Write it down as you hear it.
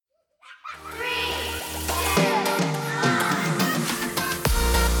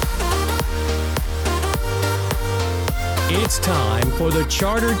It's time for the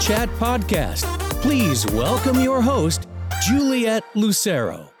Charter Chat Podcast. Please welcome your host, Juliette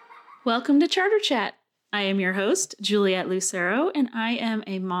Lucero. Welcome to Charter Chat. I am your host, Juliette Lucero, and I am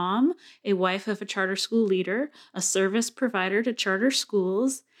a mom, a wife of a charter school leader, a service provider to charter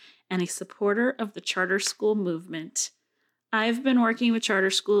schools, and a supporter of the charter school movement. I've been working with charter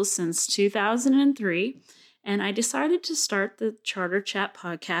schools since 2003, and I decided to start the Charter Chat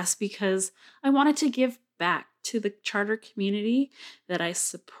podcast because I wanted to give back to the charter community that I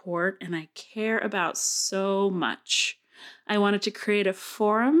support and I care about so much. I wanted to create a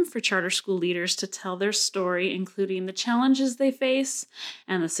forum for charter school leaders to tell their story, including the challenges they face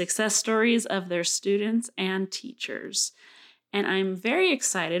and the success stories of their students and teachers. And I'm very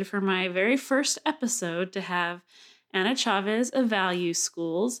excited for my very first episode to have Ana Chavez of Value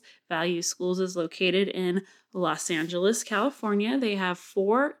Schools. Value Schools is located in Los Angeles, California. They have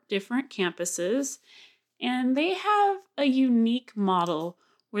 4 different campuses, and they have a unique model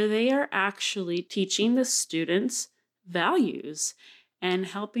where they are actually teaching the students values and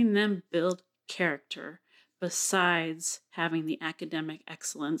helping them build character besides having the academic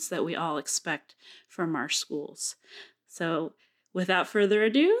excellence that we all expect from our schools. So without further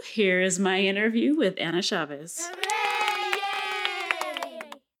ado, here is my interview with Ana Chavez.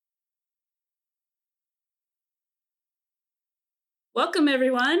 Welcome,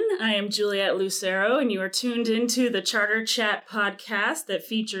 everyone. I am Juliette Lucero, and you are tuned into the Charter Chat podcast that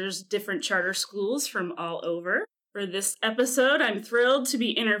features different charter schools from all over. For this episode, I'm thrilled to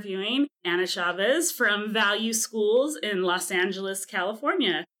be interviewing Ana Chavez from Value Schools in Los Angeles,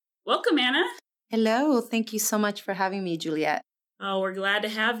 California. Welcome, Ana. Hello. Thank you so much for having me, Juliette. Oh, we're glad to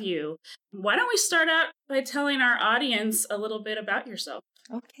have you. Why don't we start out by telling our audience a little bit about yourself?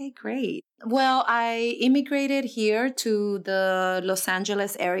 Okay, great. Well, I immigrated here to the Los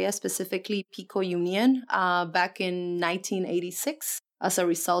Angeles area, specifically Pico Union, back in 1986 as a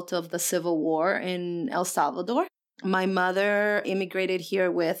result of the Civil War in El Salvador. My mother immigrated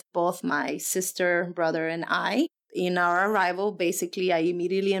here with both my sister, brother, and I. In our arrival, basically, I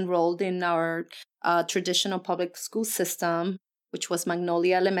immediately enrolled in our traditional public school system, which was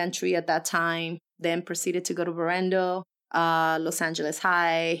Magnolia Elementary at that time, then proceeded to go to Berendo, Los Angeles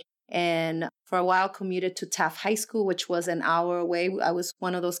High, and for a while commuted to Taft High School, which was an hour away. I was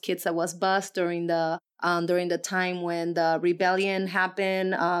one of those kids that was bused during the time when the rebellion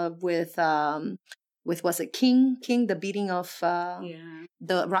happened with was it King, the beating of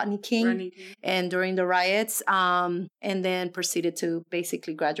the Rodney King, and during the riots, and then proceeded to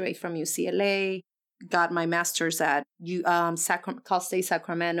basically graduate from UCLA, got my master's at Cal State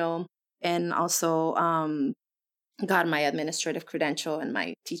Sacramento, and also got my administrative credential and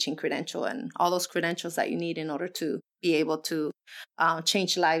my teaching credential and all those credentials that you need in order to be able to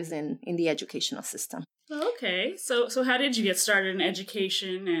change lives in the educational system. Okay. So how did you get started in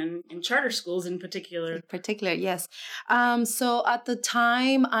education and in charter schools in particular? Yes. So at the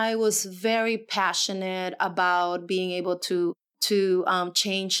time, I was very passionate about being able to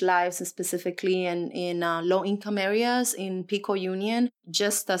change lives, specifically in low-income areas in Pico Union,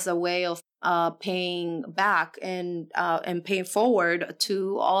 just as a way of paying back and paying forward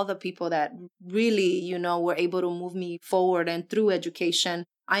to all the people that really, were able to move me forward. And through education,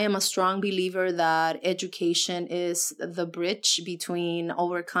 I am a strong believer that education is the bridge between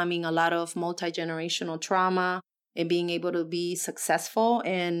overcoming a lot of multi-generational trauma and being able to be successful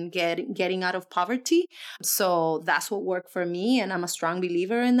and getting out of poverty. So that's what worked for me, and I'm a strong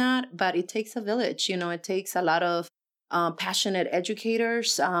believer in that. But it takes a village. It takes a lot of passionate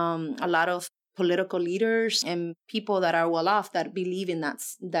educators, a lot of political leaders, and people that are well off that believe in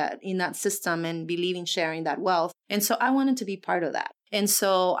that system and believe in sharing that wealth. And so I wanted to be part of that. And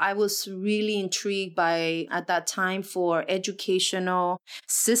so I was really intrigued by, at that time, for educational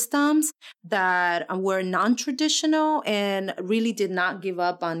systems that were non-traditional and really did not give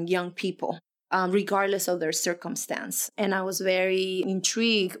up on young people, regardless of their circumstance. And I was very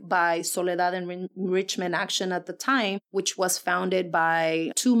intrigued by Soledad Enrichment Action at the time, which was founded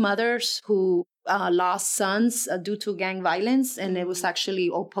by 2 mothers who lost sons due to gang violence, and it was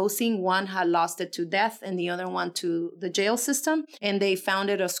actually opposing. One had lost it to death and the other one to the jail system. And they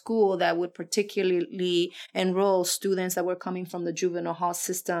founded a school that would particularly enroll students that were coming from the juvenile hall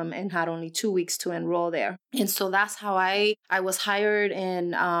system and had only 2 weeks to enroll there. And so that's how I was hired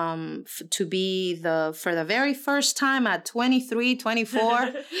and to be for the very first time at 23,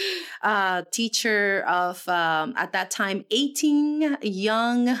 24, teacher of, at that time, 18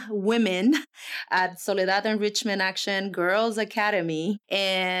 young women at Soledad Enrichment Action Girls Academy.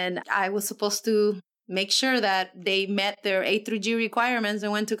 And I was supposed to make sure that they met their A through G requirements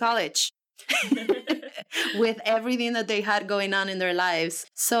and went to college. with everything that they had going on in their lives.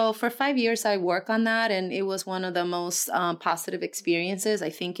 So for 5 years, I worked on that, and it was one of the most positive experiences. I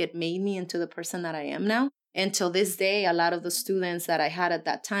think it made me into the person that I am now. And till this day, a lot of the students that I had at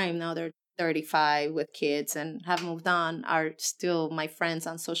that time, now they're 35 with kids and have moved on, are still my friends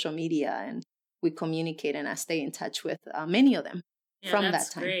on social media, and we communicate, and I stay in touch with many of them from that time.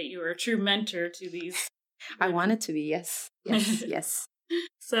 That's great. You were a true mentor to these. I wanted to be, yes. Yes.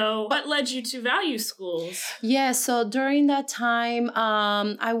 So what led you to value schools? Yeah, so during that time,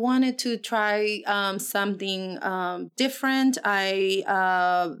 I wanted to try something different.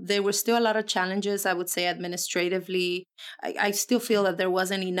 There were still a lot of challenges, I would say, administratively. I still feel that there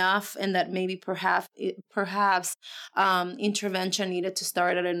wasn't enough, and that maybe perhaps intervention needed to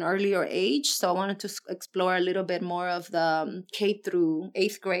start at an earlier age. So I wanted to explore a little bit more of the K through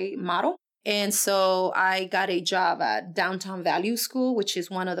 8th grade model. And so I got a job at Downtown Value School, which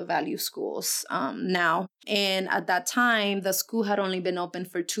is one of the value schools now. And at that time, the school had only been open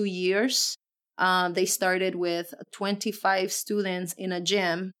for 2 years. They started with 25 students in a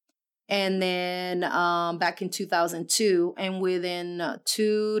gym. And then back in 2002, and within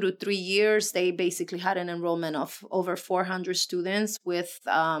 2 to 3 years, they basically had an enrollment of over 400 students with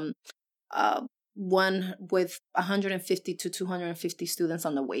 150 to 250 students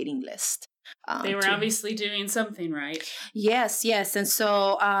on the waiting list. They were obviously doing something right. Yes. And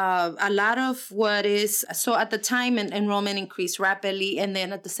so a lot of so at the time, enrollment increased rapidly. And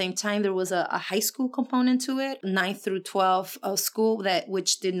then at the same time, there was a high school component to it, 9th through 12 school,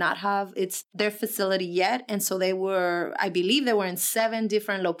 which did not have their facility yet. And so I believe they were in 7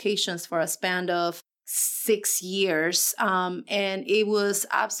 different locations for a span of 6 years. And it was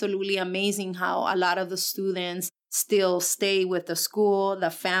absolutely amazing how a lot of the students still stay with the school, the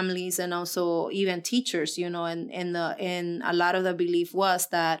families, and also even teachers, and a lot of the belief was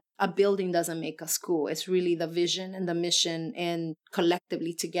that a building doesn't make a school. It's really the vision and the mission, and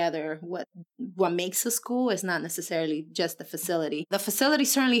collectively together, what makes a school is not necessarily just the facility. The facility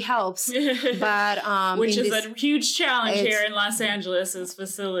certainly helps, but which is a huge challenge here in Los Angeles, is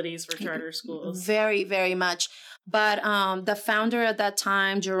facilities for charter schools. Very, very much. But the founder at that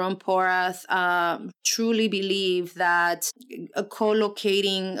time, Jerome Porath, truly believed that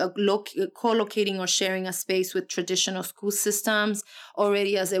co-locating or sharing a space with traditional school systems,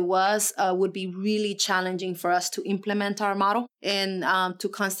 already as it was, would be really challenging for us to implement our model, and to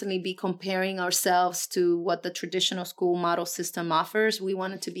constantly be comparing ourselves to what the traditional school model system offers. We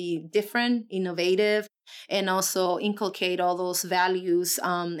wanted to be different, innovative, and also inculcate all those values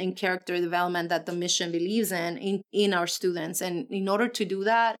and character development that the mission believes in our students. And in order to do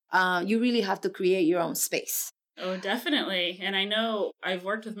that, you really have to create your own space. Oh, definitely. And I know I've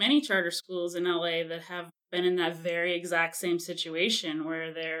worked with many charter schools in LA that have been in that very exact same situation,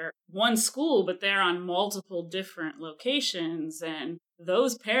 where they're one school, but they're on multiple different locations. And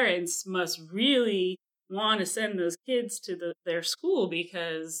those parents must really want to send those kids to their school,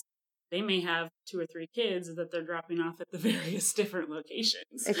 because they may have 2 or 3 kids that they're dropping off at the various different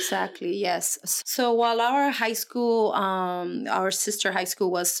locations. Exactly, yes. So while our high school, our sister high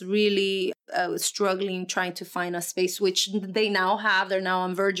school, was really struggling trying to find a space, which they now have. They're now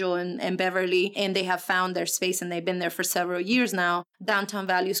on Virgil and Beverly, and they have found their space, and they've been there for several years now. Downtown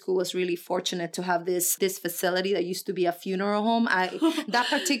Value School was really fortunate to have this facility that used to be a funeral home. That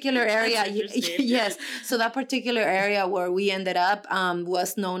particular area, yes. So that particular area where we ended up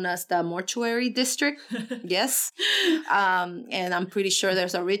was known as the mortuary district. Yes. And I'm pretty sure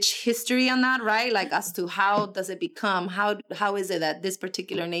there's a rich history on that, right? Like, as to how does it become, how is it that this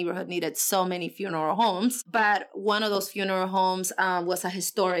particular neighborhood needed so many funeral homes? But one of those funeral homes was a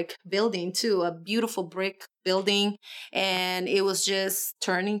historic building too, a beautiful brick building, and it was just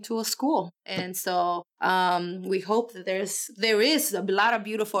turning to a school. And so we hope that there is a lot of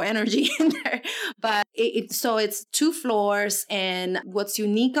beautiful energy in there. But so it's 2 floors, and what's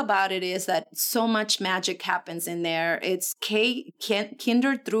unique about it is that so much magic happens in there. It's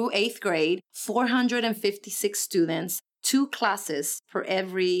kinder through 8th grade, 456 students, 2 classes per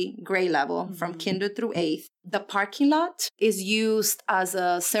every grade level, from kinder through 8th. The parking lot is used as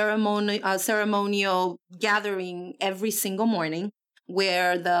a ceremonial gathering every single morning,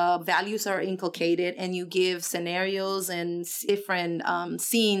 where the values are inculcated, and you give scenarios and different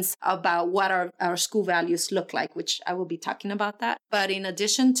scenes about what our school values look like, which I will be talking about that. But in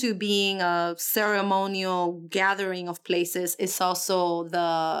addition to being a ceremonial gathering of places, it's also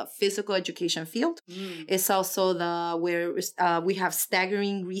the physical education field. It's also where we have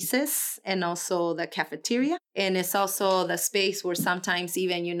staggering recess, and also the cafeteria. And it's also the space where sometimes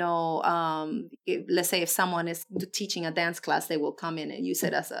even, let's say if someone is teaching a dance class, they will come in and use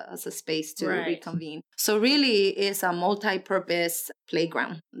it as a space to Right. reconvene. So really it's a multi-purpose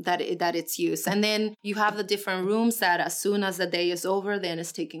playground that it's used. And then you have the different rooms that as soon as the day is over, then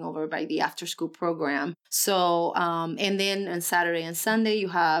it's taken over by the after school program. So, and then on Saturday and Sunday, you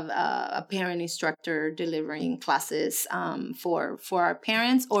have a parent instructor delivering classes for our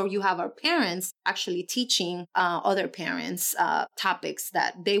parents, or you have our parents actually teaching other parents topics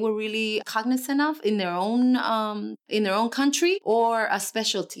that they were really cognizant of in their own country, or a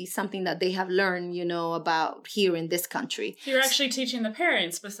specialty, something that they have learned, about here in this country. So you're actually teaching the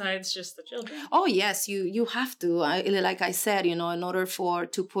parents besides just the children. Oh yes, you have to. Like I said, in order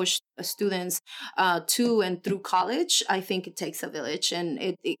to push students to and through college, I think it takes a village,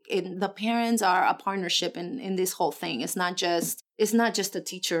 and the parents are a partnership in this whole thing. It's not just a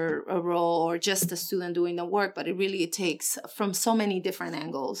teacher role or just a student doing the work, but it takes from so many different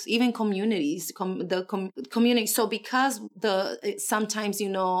angles, even communities, community. So because sometimes,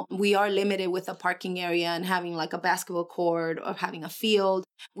 we are limited with a parking area and having like a basketball court or having a field,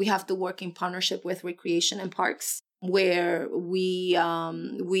 we have to work in partnership with recreation and parks, where we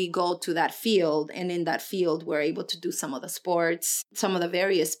go to that field, and in that field we're able to do some of the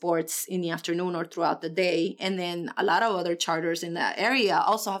various sports in the afternoon or throughout the day. And then a lot of other charters in that area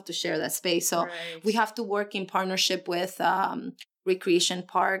also have to share that space. So we have to work in partnership with recreation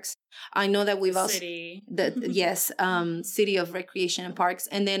parks. I know that we've also City of Recreation and Parks,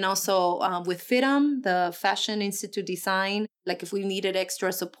 and then also with FIDM, the Fashion Institute Design. Like if we needed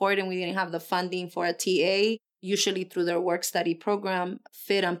extra support and we didn't have the funding for a TA, usually through their work study program,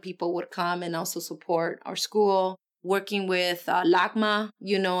 FIDM people would come and also support our school. Working with LACMA,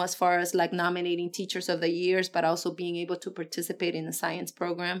 as far as like nominating teachers of the years, but also being able to participate in the science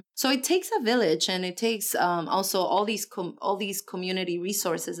program. So it takes a village, and it takes also all these community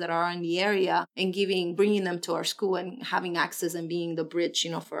resources that are in the area, and bringing them to our school and having access and being the bridge,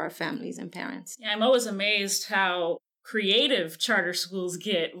 for our families and parents. Yeah, I'm always amazed how creative charter schools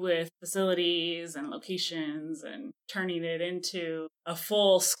get with facilities and locations and turning it into a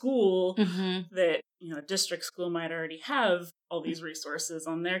full school that, a district school might already have all these resources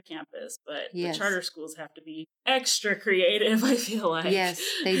on their campus, but the charter schools have to be extra creative, I feel like. Yes,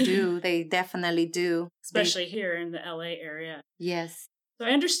 they do. They definitely do. Especially here in the LA area. Yes. So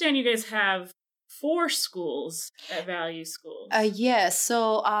I understand you guys have 4 schools at Value Schools. Yes.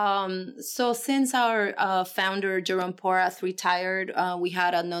 So since our founder, Jerome Porath, retired, we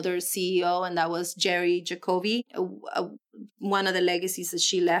had another CEO, and that was Jerry Jacoby. One of the legacies that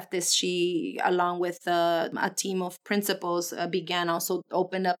she left is she, along with a team of principals,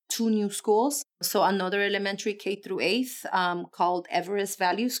 opened up 2 new schools. So another elementary K through 8th called Everest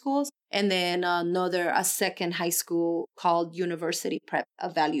Value Schools, and then a second high school called University Prep, a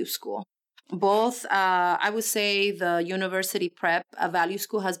value school. Both, I would say the University Prep, a value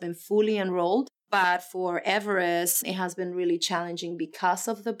school, has been fully enrolled. But for Everest, it has been really challenging because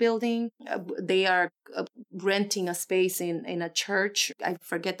of the building. They are renting a space in a church. I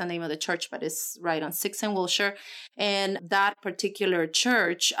forget the name of the church, but it's right on 6th and Wilshire. And that particular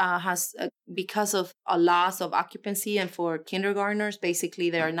church has, because of a loss of occupancy, and for kindergartners, basically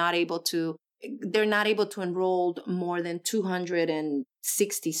they're not able to enroll more than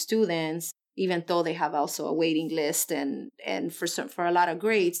 260 students, even though they have also a waiting list, and for a lot of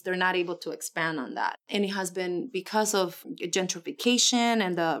grades, they're not able to expand on that. And it has been because of gentrification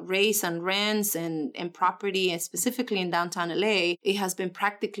and the raise on rents and property, and specifically in downtown LA, it has been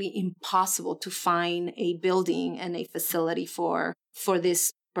practically impossible to find a building and a facility for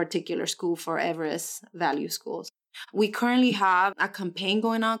this particular school, for Everest Value Schools. We currently have a campaign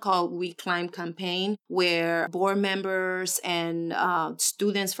going on called We Climb Campaign, where board members and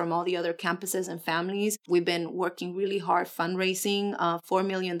students from all the other campuses and families, we've been working really hard fundraising $4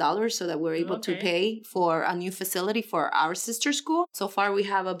 million so that we're able to pay for a new facility for our sister school. So far, we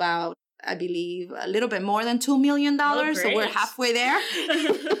have about, I believe, a little bit more than $2 million. So we're halfway there.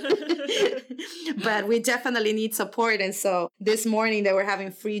 But we definitely need support. And so this morning they were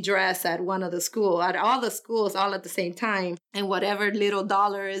having free dress at one of the schools, at all the schools, all at the same time. And whatever little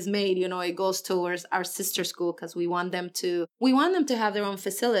dollar is made, it goes towards our sister school, because we want them to have their own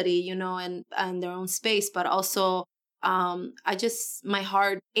facility, and their own space, but also my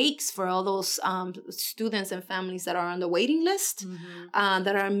heart aches for all those students and families that are on the waiting list,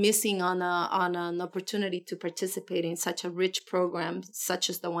 that are missing on an opportunity to participate in such a rich program, such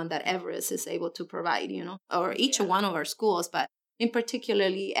as the one that Everest is able to provide, or each one of our schools, but in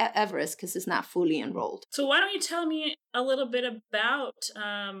particularly Everest, because it's not fully enrolled. So why don't you tell me a little bit about,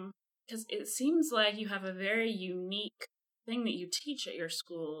 because it seems like you have a very unique thing that you teach at your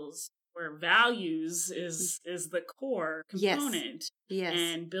schools. where values is the core component. Yes.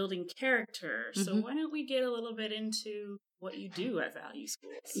 And building character. So why don't we get a little bit into what you do at Value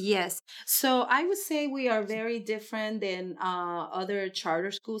Schools? Yes. So I would say we are very different than other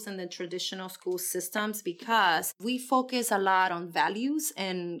charter schools and the traditional school systems because we focus a lot on values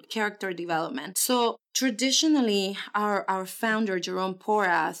and character development. So traditionally, our founder, Jerome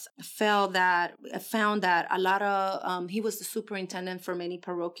Porath, found that a lot of, he was the superintendent for many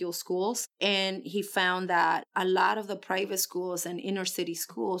parochial schools, and he found that a lot of the private schools and inner city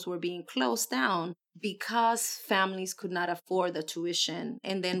schools were being closed down because families could not afford the tuition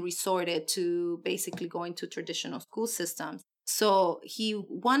and then resorted to basically going to traditional school systems. So he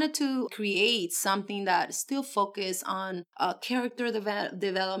wanted to create something that still focused on character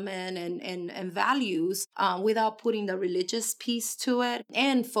development and values without putting the religious piece to it,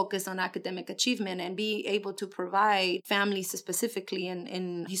 and focus on academic achievement and be able to provide families specifically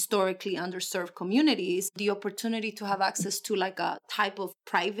in historically underserved communities the opportunity to have access to like a type of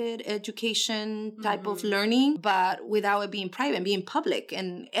private education type of learning, but without it being private, being public,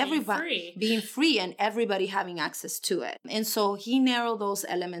 and everybody being free and everybody having access to it. And so he narrowed those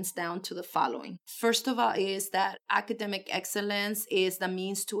elements down to the following. First of all is that academic excellence is the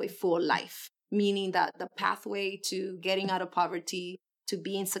means to a full life, meaning that the pathway to getting out of poverty, to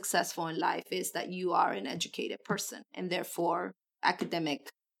being successful in life, is that you are an educated person. And therefore, academic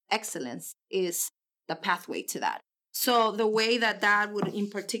excellence is the pathway to that. So the way that would in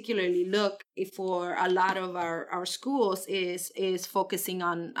particularly look for a lot of our schools is focusing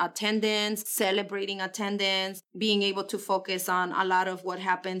on attendance, celebrating attendance, being able to focus on a lot of what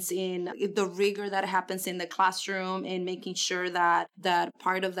happens in the rigor that happens in the classroom, and making sure that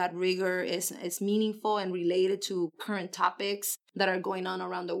part of that rigor is meaningful and related to current topics that are going on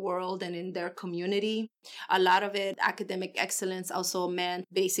around the world and in their community. A lot of it, academic excellence, also meant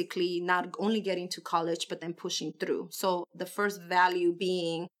basically not only getting to college, but then pushing through. So the first value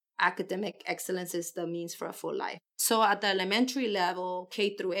being academic excellence is the means for a full life. So at the elementary level,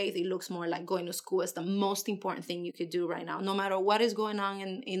 K through 8, it looks more like going to school is the most important thing you could do right now, no matter what is going on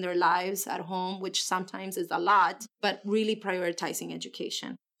in their lives at home, which sometimes is a lot, but really prioritizing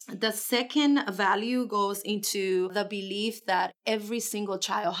education. The second value goes into the belief that every single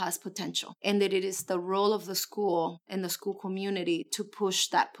child has potential, and that it is the role of the school and the school community to push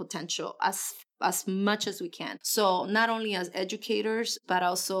that potential as much as we can. So not only as educators, but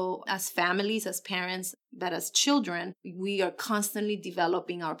also as families, as parents, but as children, we are constantly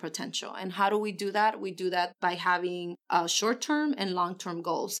developing our potential. And how do we do that? We do that by having short-term and long-term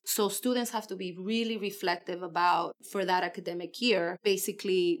goals. So students have to be really reflective about, for that academic year,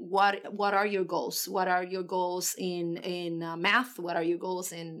 basically what are your goals? What are your goals in math? What are your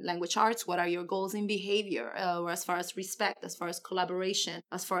goals in language arts? What are your goals in behavior, or as far as respect, as far as collaboration,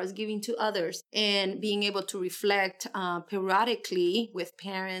 as far as giving to others? And being able to reflect periodically with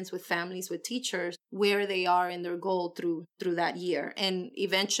parents, with families, with teachers, where they are in their goal through that year, and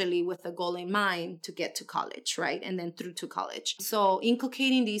eventually with the goal in mind to get to college, right? And then through to college. So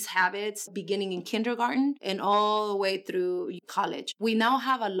inculcating these habits beginning in kindergarten and all the way through college. We now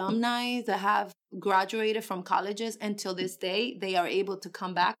have alumni that have graduated from colleges, and till this day they are able to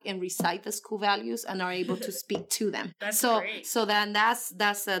come back and recite the school values and are able to speak to them. That's great. So then that's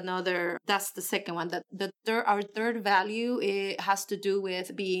the second one. Our third value, it has to do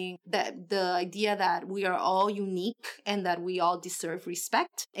with being the idea that we are all unique and that we all deserve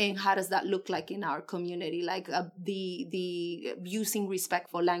respect. And how does that look like in our community? Like the using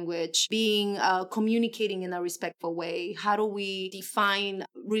respectful language, being communicating in a respectful way. How do we define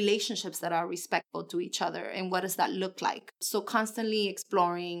relationships that are respectful to each other, and what does that look like? So constantly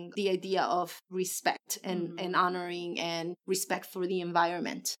exploring the idea of respect and honoring, and respect for the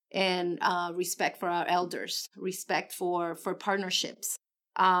environment, and respect for our elders, respect for partnerships.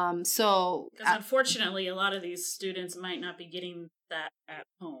 Because unfortunately, a lot of these students might not be getting that at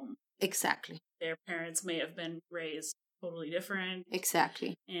home. Exactly. Their parents may have been raised totally different.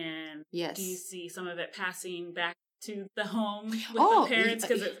 Exactly. And yes. Do you see some of it passing back to the home with the parents?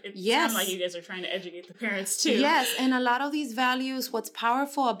 Because it sounds like you guys are trying to educate the parents too. Yes, and a lot of these values, what's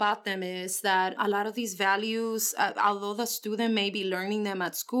powerful about them is that a lot of these values, although the student may be learning them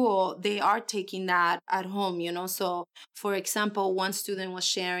at school, they are taking that at home, So, for example, a high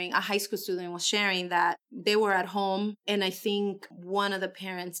school student was sharing that they were at home, and I think one of the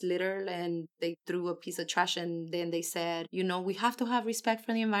parents littered and they threw a piece of trash, and then they said, we have to have respect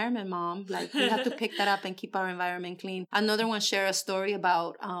for the environment, Mom. Like, we have to pick that up and keep our environment and clean. Another one shared a story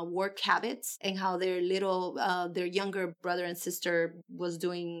about work habits and how their younger brother and sister was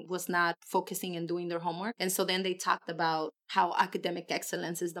not focusing and doing their homework. And so then they talked about how academic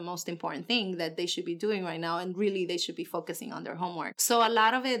excellence is the most important thing that they should be doing right now. And really, they should be focusing on their homework. So a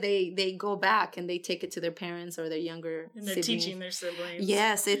lot of it, they go back and they take it to their parents or their younger and they're siblings. teaching their siblings.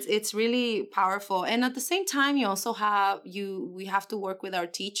 Yes, it's really powerful. And at the same time, you also we have to work with our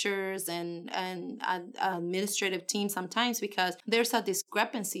teachers and administrative team sometimes, because there's a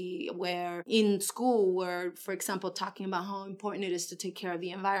discrepancy where in school, where, for example, talking about how important it is to take care of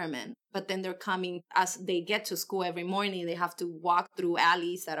the environment. But then they're coming, as they get to school every morning, they have to walk through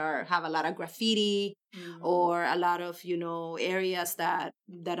alleys that have a lot of graffiti, or a lot of, areas that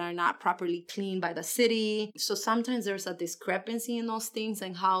are not properly cleaned by the city. So sometimes there's a discrepancy in those things.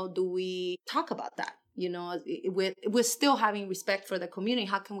 And how do we talk about that? With still having respect for the community,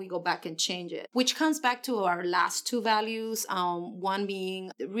 how can we go back and change it? Which comes back to our last two values. One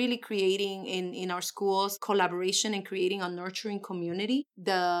being really creating in our schools collaboration and creating a nurturing community.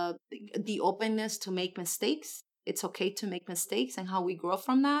 The openness to make mistakes. It's okay to make mistakes, and how we grow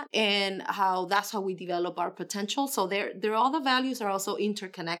from that, and that's how we develop our potential. So all the values are also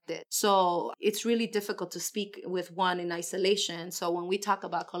interconnected. So it's really difficult to speak with one in isolation. So when we talk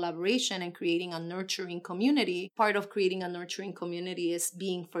about collaboration and creating a nurturing community, part of creating a nurturing community is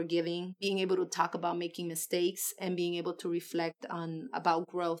being forgiving, being able to talk about making mistakes, and being able to reflect about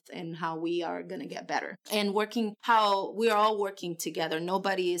growth and how we are going to get better, and how we are all working together.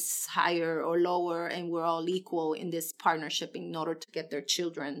 Nobody is higher or lower, and we're all equal in this partnership in order to get their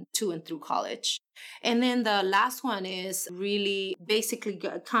children to and through college. And then the last one is really basically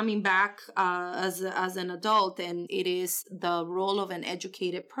coming back as an adult, and it is the role of an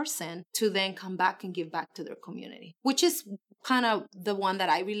educated person to then come back and give back to their community, which is kind of the one that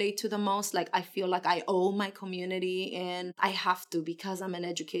I relate to the most. Like, I feel like I owe my community, and I have to, because I'm an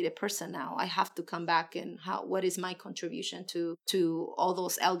educated person now. I have to come back and what is my contribution to all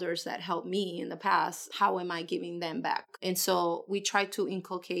those elders that helped me in the past? How am I giving them back? And so we try to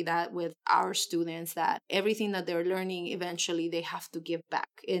inculcate that with our students, that everything that they're learning, eventually they have to give back.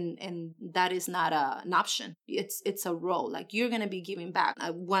 And that is not an option. It's a role. Like, you're going to be giving back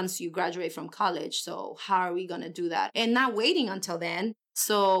once you graduate from college. So how are we going to do that? And not waiting until then.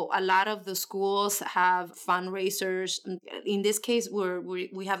 So a lot of the schools have fundraisers. In this case,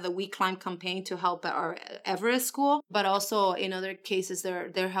 we have the We Climb campaign to help our Everest school, but also in other cases,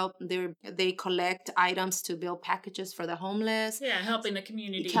 they collect items to build packages for the homeless. Yeah, helping the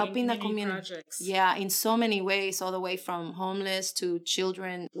community. Helping the community projects. Yeah, in so many ways, all the way from homeless to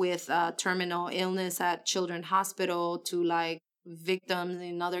children with terminal illness at Children's Hospital, to like victims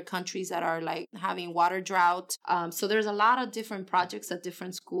in other countries that are like having water drought. So there's a lot of different projects at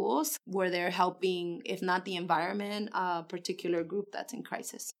different schools where they're helping, if not the environment, a particular group that's in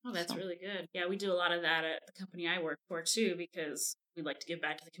crisis. Oh, that's really good. Yeah, we do a lot of that at the company I work for too, because we like to give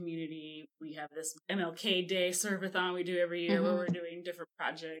back to the community. We have this MLK Day serve-a-thon we do every year, where we're doing different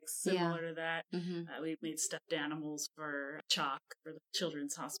projects similar to that. We made stuffed animals for CHOC, for the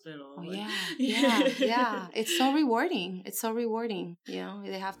Children's Hospital. Oh, yeah. It's so rewarding.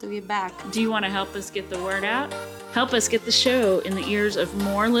 They have to give back. Do you want to help us get the word out? Help us get the show in the ears of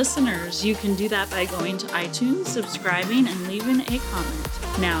more listeners. You can do that by going to iTunes, subscribing, and leaving a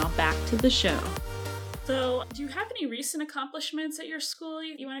comment. Now, back to the show. So, do you have any recent accomplishments at your school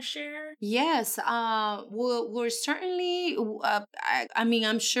you want to share? Yes, we're certainly,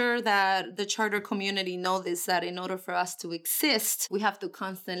 I'm sure that the charter community know this, that in order for us to exist, we have to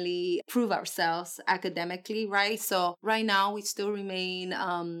constantly prove ourselves academically, right? So right now, we still remain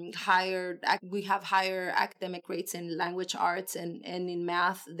higher. We have higher academic rates in language arts and in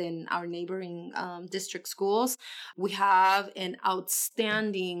math than our neighboring district schools. We have an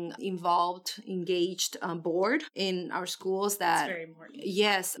outstanding, engaged board in our schools. That's very important.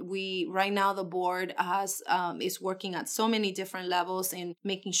 Yes, right now the board is working at so many different levels in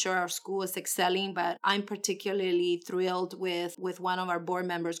making sure our school is excelling. But I'm particularly thrilled with one of our board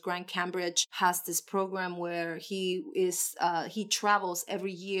members. Grant Cambridge has this program where he travels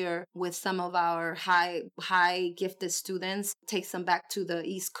every year with some of our high gifted students, takes them back to the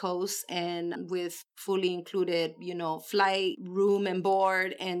East Coast, and with fully included, flight, room and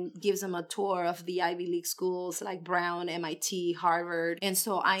board, and gives them a tour of the Ivy Ivy League schools like Brown, MIT, Harvard. And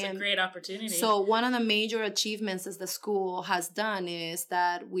so it's a great opportunity. So one of the major achievements that the school has done is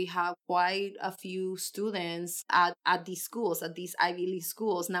that we have quite a few students at these schools, at these Ivy League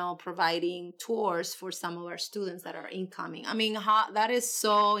schools, now providing tours for some of our students that are incoming. I mean, that is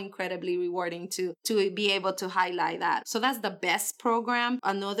so incredibly rewarding to be able to highlight that. So that's the best program.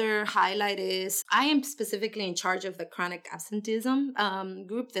 Another highlight is I am specifically in charge of the chronic absenteeism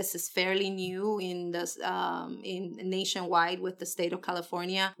group. This is fairly new in this in nationwide with the state of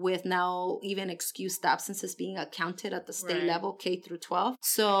California, with now even excused absences being accounted at the state level, K through 12.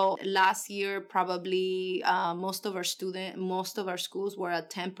 So last year, probably most of our schools were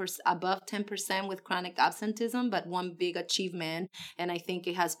at 10%, above 10% with chronic absenteeism. But one big achievement, and I think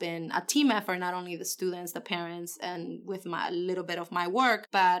it has been a team effort, not only the students, the parents, and with a little bit of my work,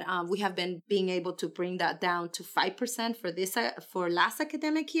 but we have been being able to bring that down to 5% for last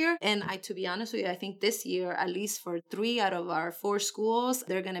academic year. And to be honest with you, I think this year, at least for 3 out of our 4 schools,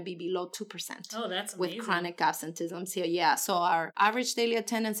 they're going to be below 2%. Oh, that's amazing. With chronic absenteeism here. Yeah. So our average daily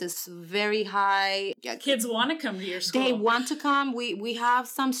attendance is very high. Kids want to come to your school. They want to come. We have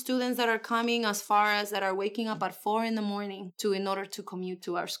some students that are coming as far as that are waking up at 4 a.m. in order to commute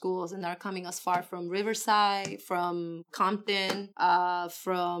to our schools, and are coming as far from Riverside, from Compton, I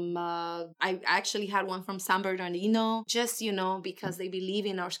actually had one from San Bernardino, just, because they believe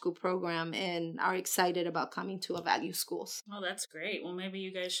in our school program and are excited about coming to a value schools. Oh, that's great. Well, maybe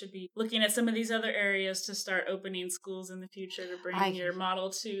you guys should be looking at some of these other areas to start opening schools in the future to bring your model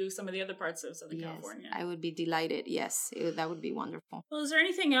to some of the other parts of Southern California. I would be delighted. Yes, that would be wonderful. Well, is there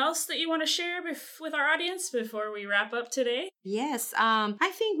anything else that you want to share with our audience before we wrap up today? Yes.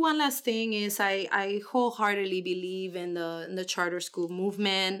 I think one last thing is I wholeheartedly believe in the charter school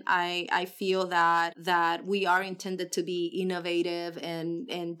movement. I feel that we are intended to be innovative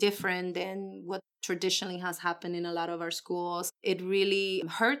and different than what traditionally has happened in a lot of our schools. It really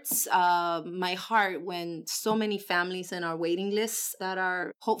hurts my heart when so many families in our waiting lists that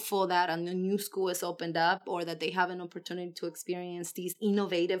are hopeful that a new school is opened up, or that they have an opportunity to experience these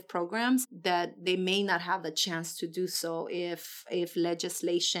innovative programs, that they may not have the chance to do so if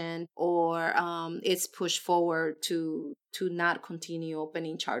legislation or it's pushed forward to not continue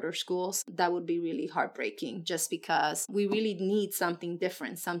opening charter schools. That would be really heartbreaking, just because we really need something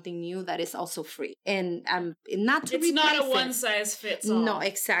different, something new that is also free. And not to it's not a one size fits all. No,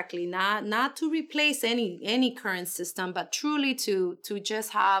 exactly. Not to replace any current system, but truly to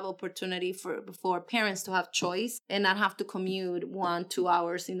just have opportunity for parents to have choice and not have to commute 1-2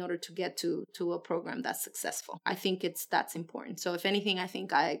 hours in order to get to a program that's successful. I think that's important. So if anything, I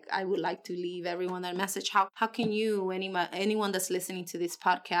think I would like to leave everyone that message. How can you, anyone that's listening to this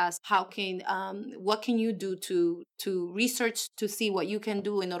podcast, what can you do to research to see what you can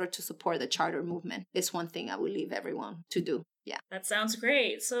do in order to support the charter movement? It's one thing I would leave everyone to do. Yeah. That sounds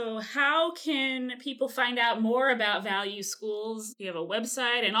great. So how can people find out more about Value Schools? Do you have a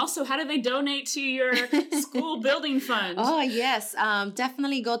website? And also, how do they donate to your school building fund? Oh, yes.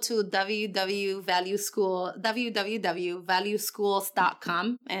 Definitely go to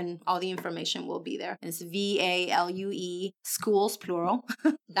www.valueschools.com, and all the information will be there. It's VALUE schools, plural,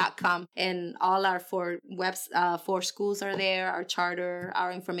 .com. And all our 4 schools are there, our charter,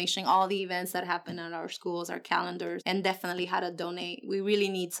 our information, all the events that happen at our schools, our calendars, and definitely how to donate. We really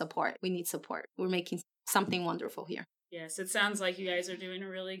need support. We need support. We're making something wonderful here. Yes, it sounds like you guys are doing a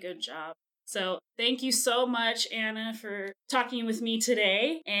really good job. So thank you so much, Anna, for talking with me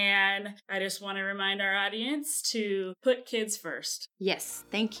today. And I just want to remind our audience to put kids first. Yes,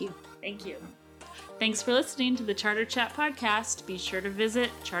 thank you. Thank you. Thanks for listening to the Charter Chat Podcast. Be sure to visit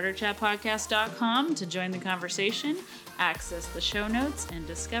charterchatpodcast.com to join the conversation, access the show notes, and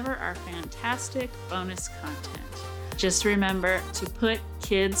discover our fantastic bonus content. Just remember to put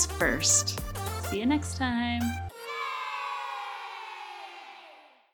kids first. See you next time.